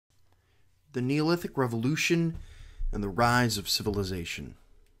The Neolithic Revolution and the Rise of Civilization.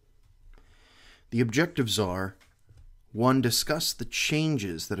 The objectives are: 1. Discuss the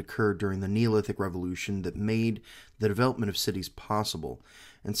changes that occurred during the Neolithic Revolution that made the development of cities possible.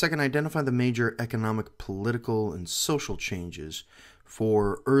 And 2. Identify the major economic, political, and social changes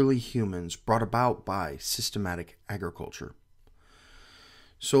for early humans brought about by systematic agriculture.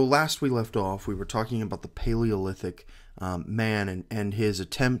 So last we left off, we were talking about the Paleolithic man and his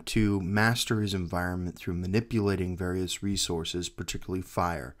attempt to master his environment through manipulating various resources, particularly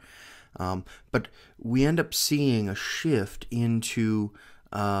fire. But we end up seeing a shift into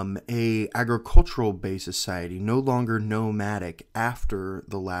a agricultural-based society, no longer nomadic after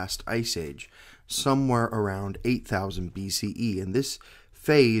the last ice age, somewhere around 8000 BCE. And this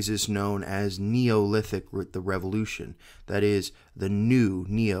phase is known as Neolithic, the Revolution. That is, the new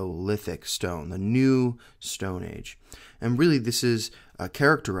Neolithic stone, the new Stone Age. And really this is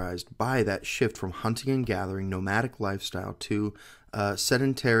characterized by that shift from hunting and gathering, nomadic lifestyle, to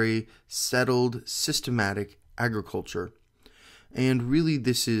sedentary, settled, systematic agriculture. And really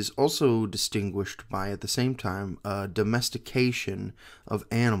this is also distinguished by, at the same time, domestication of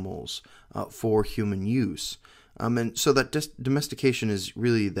animals for human use. And so that domestication is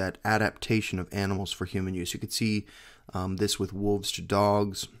really that adaptation of animals for human use. You could see this with wolves to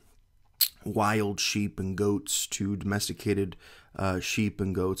dogs, wild sheep and goats to domesticated sheep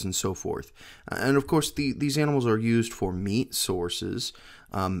and goats, and so forth. And of course, these animals are used for meat sources,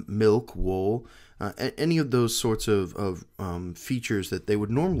 milk, wool, any of those sorts of features that they would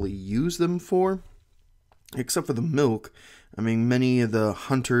normally use them for, except for the milk. I mean, many of the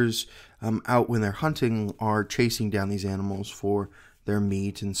hunters out when they're hunting are chasing down these animals for their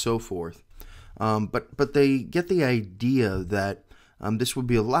meat and so forth. But they get the idea that this would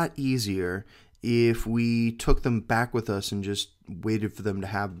be a lot easier if we took them back with us and just waited for them to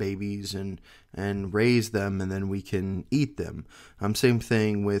have babies and raise them, and then we can eat them. Same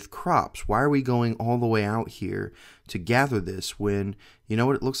thing with crops. Why are we going all the way out here to gather this when, you know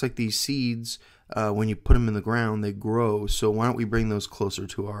what, it looks like these seeds, when you put them in the ground, they grow. So why don't we bring those closer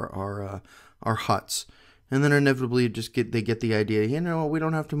to our huts? And then inevitably they get the idea, you know, we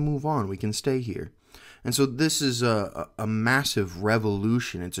don't have to move on. We can stay here. And so this is a massive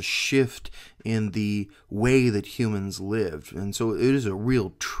revolution. It's a shift in the way that humans lived. And so it is a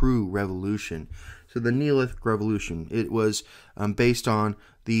real, true revolution. So the Neolithic Revolution, it was based on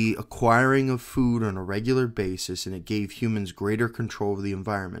the acquiring of food on a regular basis, and it gave humans greater control of the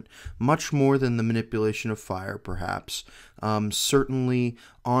environment, much more than the manipulation of fire, perhaps. Certainly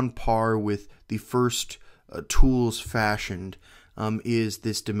on par with the first tools fashioned is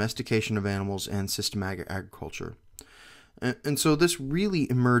this domestication of animals and systematic agriculture. And so this really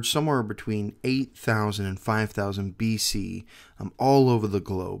emerged somewhere between 8000 and 5000 BC all over the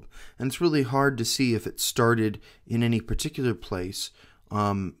globe. And it's really hard to see if it started in any particular place,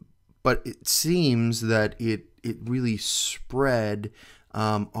 but it seems that it really spread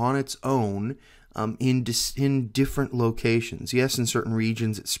on its own in different locations. Yes, in certain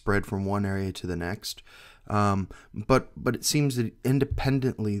regions it spread from one area to the next. But it seems that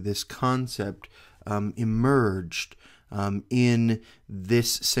independently this concept emerged in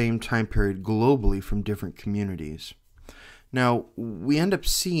this same time period globally from different communities. Now, we end up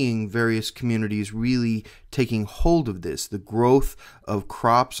seeing various communities really taking hold of this. The growth of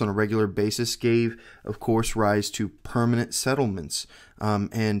crops on a regular basis gave, of course, rise to permanent settlements.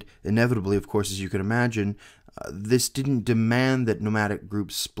 And inevitably, of course, as you can imagine, this didn't demand that nomadic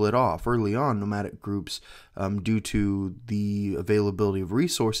groups split off. Early on, nomadic groups, due to the availability of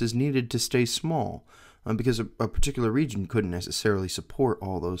resources, needed to stay small because a particular region couldn't necessarily support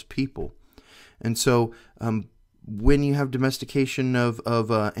all those people. And so when you have domestication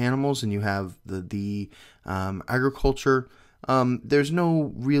of animals and you have the agriculture, there's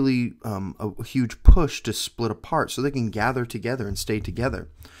no really a huge push to split apart, so they can gather together and stay together.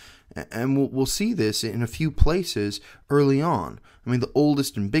 And we'll see this in a few places early on. I mean, the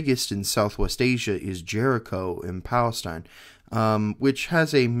oldest and biggest in Southwest Asia is Jericho in Palestine, which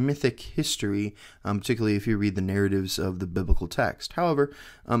has a mythic history, particularly if you read the narratives of the biblical text. However,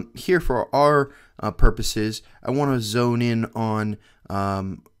 here for our purposes, I want to zone in on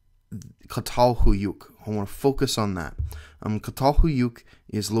Çatalhöyük. I want to focus on that. Çatalhöyük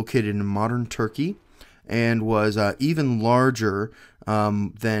is located in modern Turkey and was even larger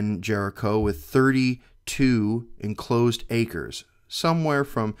than Jericho, with 32 enclosed acres, somewhere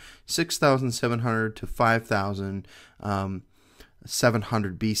from 6,700 to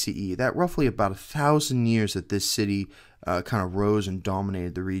 5,700 BCE. That roughly about 1,000 years that this city kind of rose and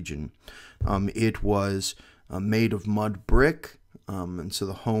dominated the region. It was made of mud brick, And so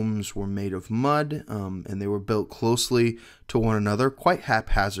the homes were made of mud, and they were built closely to one another, quite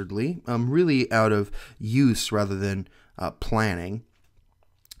haphazardly, really out of use rather than planning.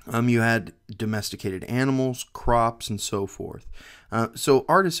 You had domesticated animals, crops, and so forth. So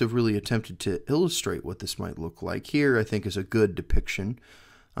artists have really attempted to illustrate what this might look like. Here, I think, is a good depiction.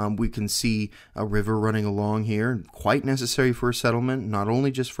 We can see a river running along here, quite necessary for a settlement, not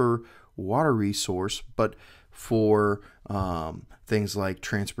only just for water resource, but for things like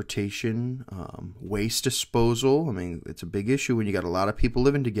transportation, waste disposal. I mean, it's a big issue when you got a lot of people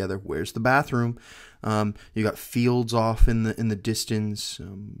living together. Where's the bathroom? You got fields off in the distance.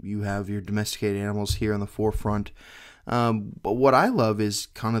 You have your domesticated animals here on the forefront. But what I love is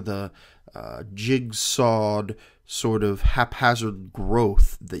kind of the jigsawed sort of haphazard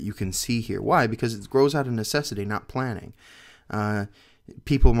growth that you can see here. Why? Because it grows out of necessity, not planning.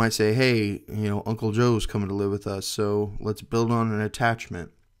 People might say, hey, Uncle Joe's coming to live with us, so let's build on an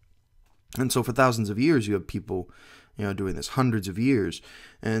attachment. And so for thousands of years, you have people, doing this, hundreds of years.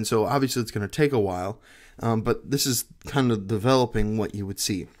 And so obviously it's going to take a while, but this is kind of developing what you would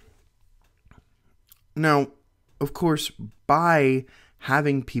see. Now, of course, by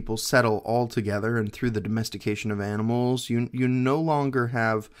having people settle all together and through the domestication of animals, you no longer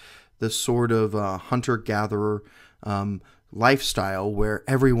have the sort of hunter-gatherer lifestyle where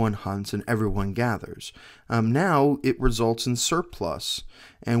everyone hunts and everyone gathers. Now it results in surplus.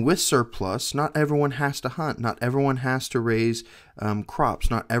 And with surplus, not everyone has to hunt. Not everyone has to raise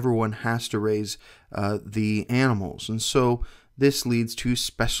crops. Not everyone has to raise the animals. And so this leads to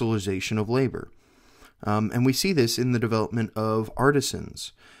specialization of labor. And we see this in the development of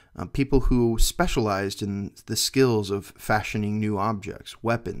artisans, people who specialized in the skills of fashioning new objects,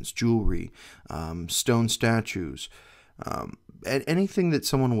 weapons, jewelry, stone statues, anything that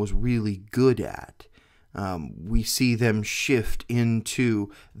someone was really good at. We see them shift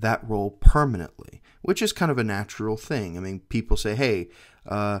into that role permanently, which is kind of a natural thing. I mean, people say, hey,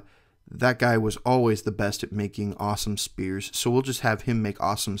 that guy was always the best at making awesome spears, so we'll just have him make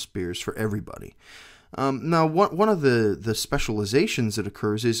awesome spears for everybody. Now, one of the specializations that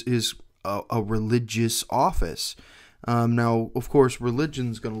occurs is a religious office. Now, of course,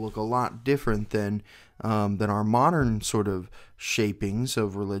 religion's going to look a lot different than our modern sort of shapings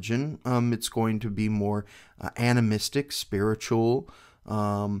of religion. It's going to be more animistic, spiritual,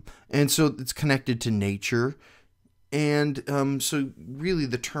 and so it's connected to nature. And so really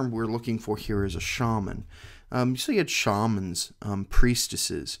the term we're looking for here is a shaman. So you had shamans,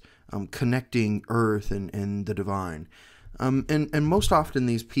 priestesses, connecting earth and the divine. And most often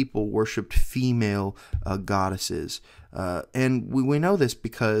these people worshipped female goddesses. And we know this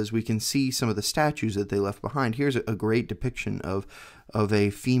because we can see some of the statues that they left behind. Here's a great depiction of a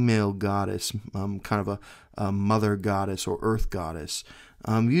female goddess, kind of a mother goddess or earth goddess.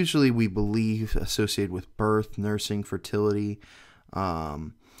 Usually we believe associated with birth, nursing, fertility,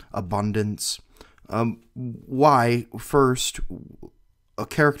 abundance. Why? First, a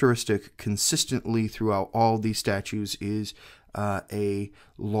characteristic consistently throughout all these statues is a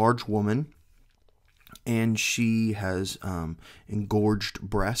large woman, and she has engorged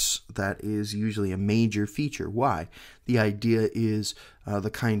breasts. That is usually a major feature. Why? The idea is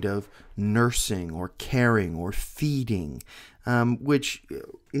the kind of nursing or caring or feeding, which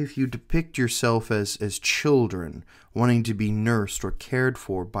if you depict yourself as children wanting to be nursed or cared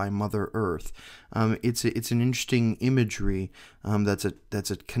for by Mother Earth, it's an interesting imagery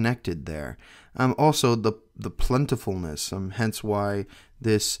that's connected there. Also, the plentifulness, hence why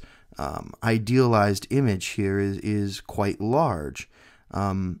this idealized image here is quite large,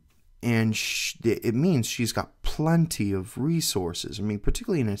 and it means she's got plenty of resources. I mean,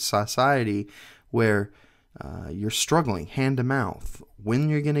 particularly in a society where you're struggling hand to mouth. When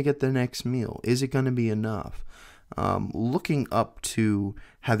you're going to get the next meal? Is it going to be enough? Looking up to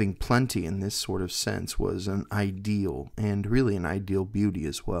having plenty in this sort of sense was an ideal, and really an ideal beauty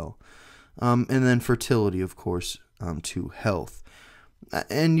as well. And then fertility, of course, to health.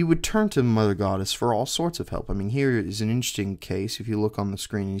 And you would turn to Mother Goddess for all sorts of help. I mean, here is an interesting case. If you look on the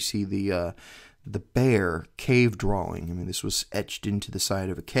screen, you see the bear cave drawing. I mean, this was etched into the side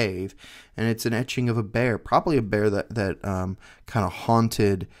of a cave, and it's an etching of a bear, probably a bear that kind of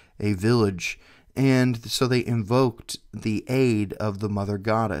haunted a village, and so they invoked the aid of the Mother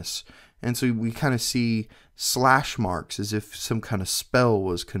Goddess. And so we kind of see slash marks as if some kind of spell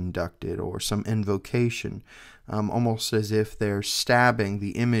was conducted or some invocation, almost as if they're stabbing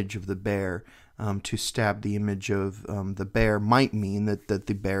the image of the bear. To stab the image of the bear might mean that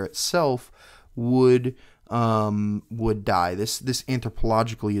the bear itself would die. This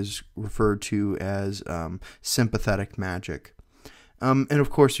anthropologically is referred to as sympathetic magic. And of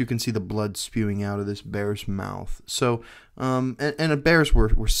course, you can see the blood spewing out of this bear's mouth. So, and bears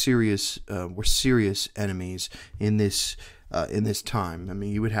were serious enemies in this time. I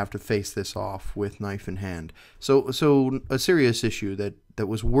mean, you would have to face this off with knife in hand. So a serious issue that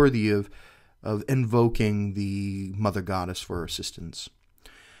was worthy of invoking the mother goddess for assistance.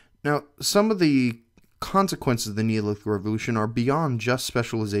 Now, some of the consequences of the Neolithic Revolution are beyond just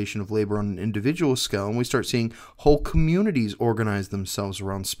specialization of labor on an individual scale, and we start seeing whole communities organize themselves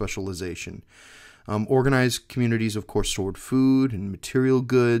around specialization. Organized communities, of course, stored food and material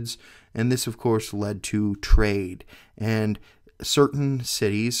goods, and this, of course, led to trade. And certain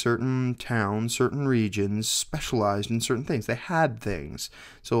cities, certain towns, certain regions specialized in certain things. They had things.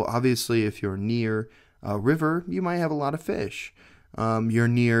 So obviously, if you're near a river, you might have a lot of fish. You're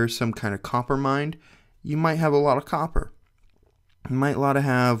near some kind of copper mine, you might have a lot of copper. You might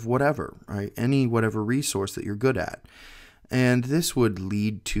have whatever, right? Whatever resource that you're good at. And this would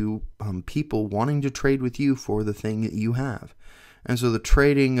lead to people wanting to trade with you for the thing that you have. And so the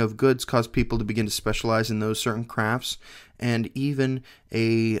trading of goods caused people to begin to specialize in those certain crafts, and even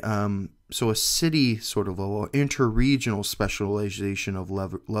a city sort of a interregional specialization of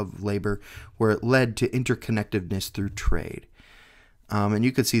labor, where it led to interconnectedness through trade. And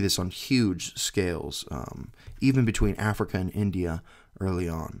you could see this on huge scales, even between Africa and India early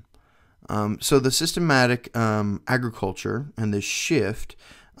on. So the systematic agriculture and this shift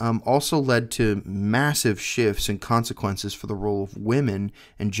also led to massive shifts and consequences for the role of women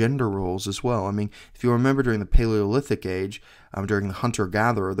and gender roles as well. I mean, if you remember during the Paleolithic age, during the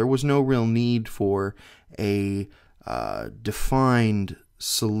hunter-gatherer, there was no real need for a defined,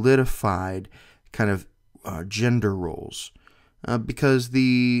 solidified kind of gender roles. Because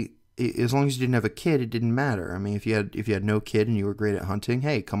as long as you didn't have a kid, it didn't matter. I mean, if you had no kid and you were great at hunting,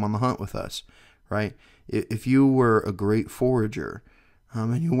 hey, come on the hunt with us, right? If you were a great forager,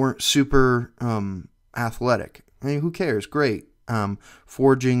 and you weren't super athletic, I mean, who cares? Great.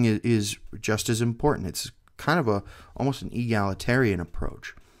 Foraging is just as important. It's kind of almost an egalitarian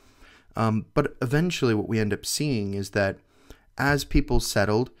approach. But eventually, what we end up seeing is that as people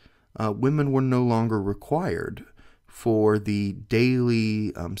settled, women were no longer required for the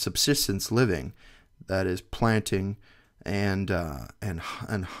daily subsistence living, that is planting and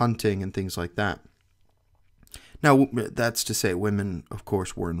hunting and things like that. Now, that's to say women, of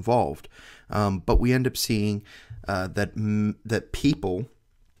course, were involved, but we end up seeing that people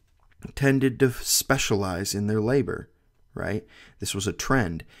tended to specialize in their labor, right? This was a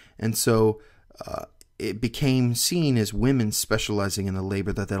trend, and so it became seen as women specializing in the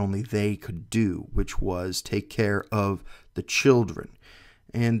labor that only they could do, which was take care of the children.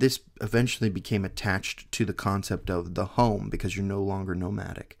 And this eventually became attached to the concept of the home, because you're no longer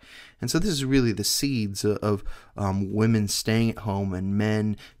nomadic. And so this is really the seeds of women staying at home and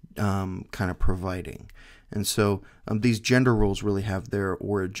men kind of providing. And so these gender roles really have their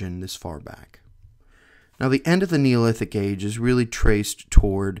origin this far back. Now, the end of the Neolithic age is really traced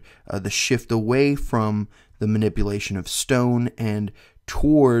toward the shift away from the manipulation of stone and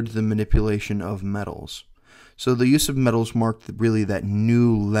toward the manipulation of metals. So the use of metals marked really that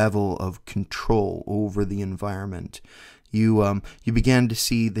new level of control over the environment. You began to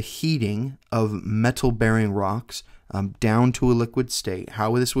see the heating of metal-bearing rocks down to a liquid state.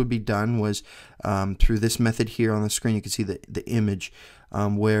 How this would be done was through this method here on the screen. You can see the image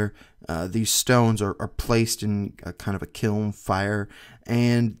where these stones are placed in a kind of a kiln fire,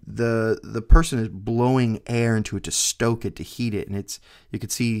 and the person is blowing air into it to stoke it, to heat it, and you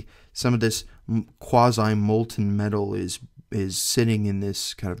could see some of this quasi molten metal is sitting in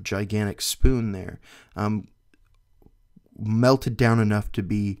this kind of gigantic spoon there, melted down enough to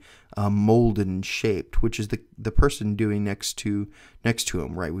be molded and shaped, which is the person doing next to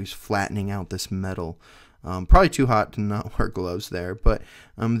him, right? He's flattening out this metal. Probably too hot to not wear gloves there, but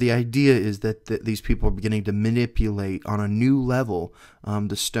the idea is that these people are beginning to manipulate on a new level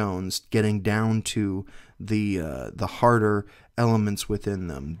the stones, getting down to the harder elements within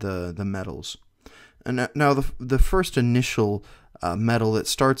them, the metals. And now the first initial metal that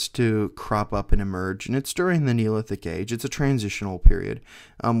starts to crop up and emerge, and it's during the Neolithic age, it's a transitional period,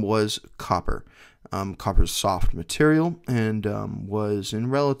 was copper. Copper's soft material and was in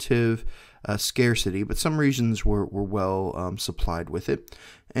relative scarcity, but some regions were well supplied with it.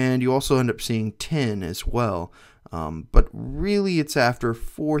 And you also end up seeing tin as well. But really it's after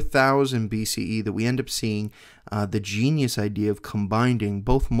 4000 BCE that we end up seeing the genius idea of combining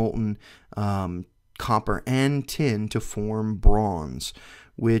both molten copper and tin to form bronze,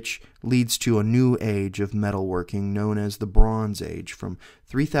 which leads to a new age of metalworking known as the Bronze Age from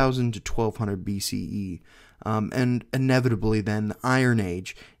 3000 to 1200 BCE. and inevitably then the Iron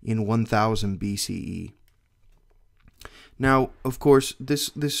Age in 1000 BCE. Now, of course,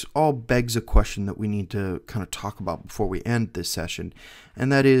 this all begs a question that we need to kind of talk about before we end this session,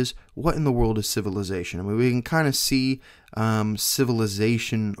 and that is, what in the world is civilization? I mean, we can kind of see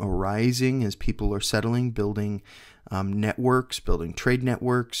civilization arising as people are settling, building networks, building trade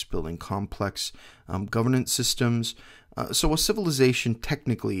networks, building complex governance systems. So a civilization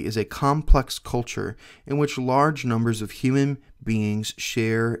technically is a complex culture in which large numbers of human beings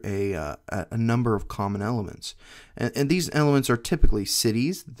share a number of common elements. And these elements are typically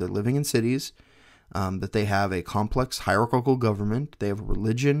cities, they're living in cities, that they have a complex hierarchical government, they have a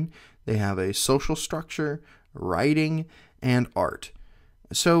religion, they have a social structure, writing, and art.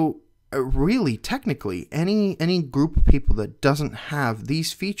 So really, technically, any group of people that doesn't have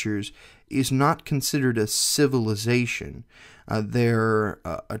these features is not considered a civilization. They're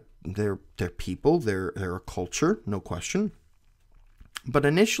people, they're a culture, no question. But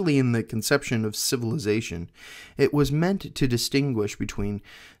initially, in the conception of civilization, it was meant to distinguish between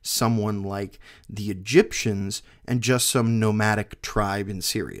someone like the Egyptians and just some nomadic tribe in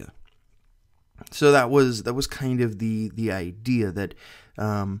Syria. So that was kind of the idea that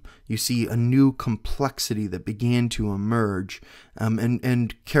you see a new complexity that began to emerge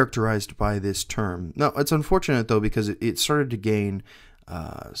and characterized by this term. Now, it's unfortunate, though, because it started to gain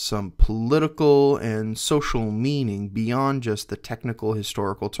some political and social meaning beyond just the technical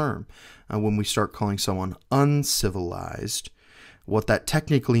historical term. When we start calling someone uncivilized, what that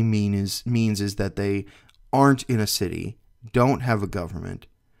technically means is that they aren't in a city, don't have a government,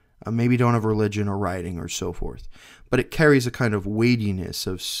 maybe don't have religion or writing or so forth. But it carries a kind of weightiness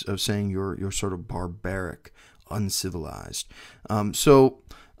of saying you're sort of barbaric, uncivilized.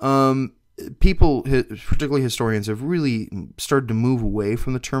 People, particularly historians, have really started to move away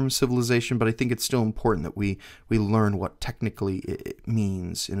from the term civilization, but I think it's still important that we learn what technically it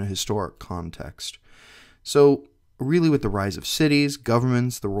means in a historic context. So really, with the rise of cities,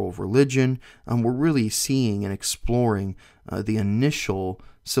 governments, the role of religion, we're really seeing and exploring the initial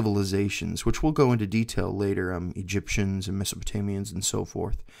civilizations, which we'll go into detail later, Egyptians and Mesopotamians and so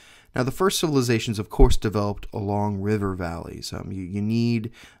forth. Now, the first civilizations, of course, developed along river valleys. You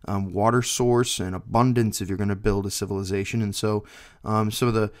need water source and abundance if you're going to build a civilization, and so some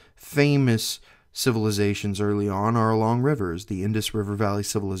of the famous civilizations early on are along rivers: the Indus River Valley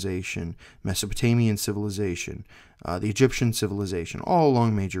civilization, Mesopotamian civilization, the Egyptian civilization, all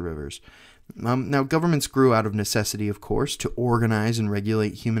along major rivers. Now, governments grew out of necessity, of course, to organize and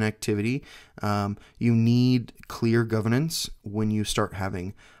regulate human activity. You need clear governance when you start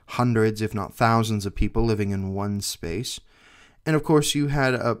having hundreds, if not thousands, of people living in one space. And, of course, you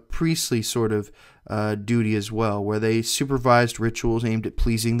had a priestly sort of duty as well, where they supervised rituals aimed at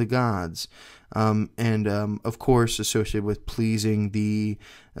pleasing the gods. Of course, associated with pleasing the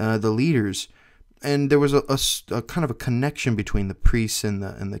leaders. And there was a kind of a connection between the priests and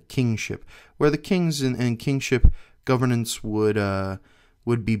the kingship, where the kings and kingship governance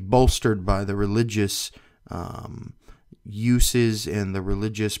would be bolstered by the religious uses and the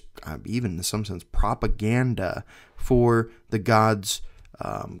religious, even in some sense, propaganda for the gods,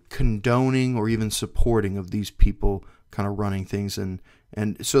 condoning or even supporting of these people kind of running things. And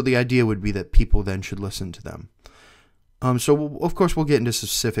so the idea would be that people then should listen to them. Of course, we'll get into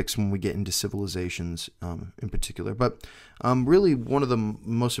specifics when we get into civilizations in particular. But really, one of the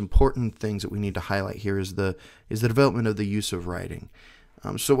most important things that we need to highlight here is the development of the use of writing.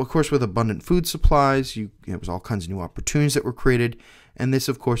 So, of course, with abundant food supplies, there was all kinds of new opportunities that were created. And this,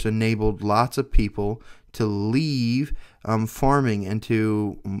 of course, enabled lots of people to leave farming and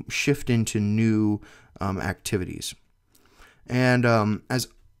to shift into new activities. And as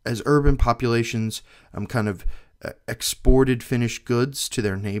urban populations kind of exported finished goods to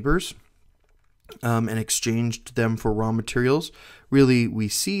their neighbors and exchanged them for raw materials, really we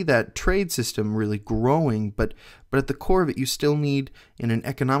see that trade system really growing, but at the core of it you still need, in an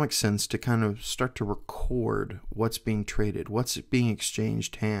economic sense, to kind of start to record what's being traded, what's being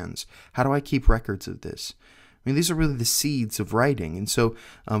exchanged hands. How do I keep records of this? I mean, these are really the seeds of writing. And so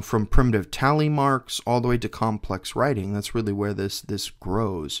from primitive tally marks all the way to complex writing, that's really where this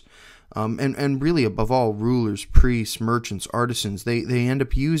grows. And really, above all, rulers, priests, merchants, artisans, they end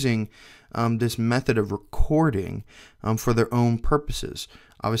up using this method of recording for their own purposes.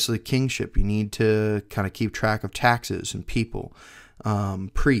 Obviously, kingship, you need to kind of keep track of taxes and people.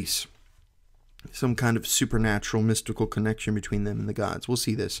 Priests, some kind of supernatural, mystical connection between them and the gods. We'll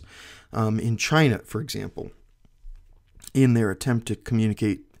see this in China, for example, in their attempt to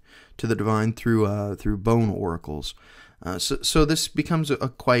communicate to the divine through bone oracles. So this becomes a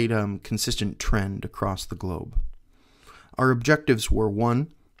quite consistent trend across the globe. Our objectives were: 1,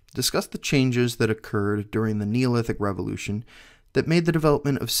 discuss the changes that occurred during the Neolithic Revolution that made the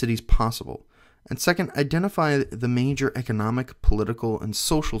development of cities possible, and 2nd, identify the major economic, political, and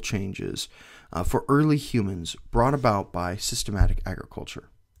social changes for early humans brought about by systematic agriculture.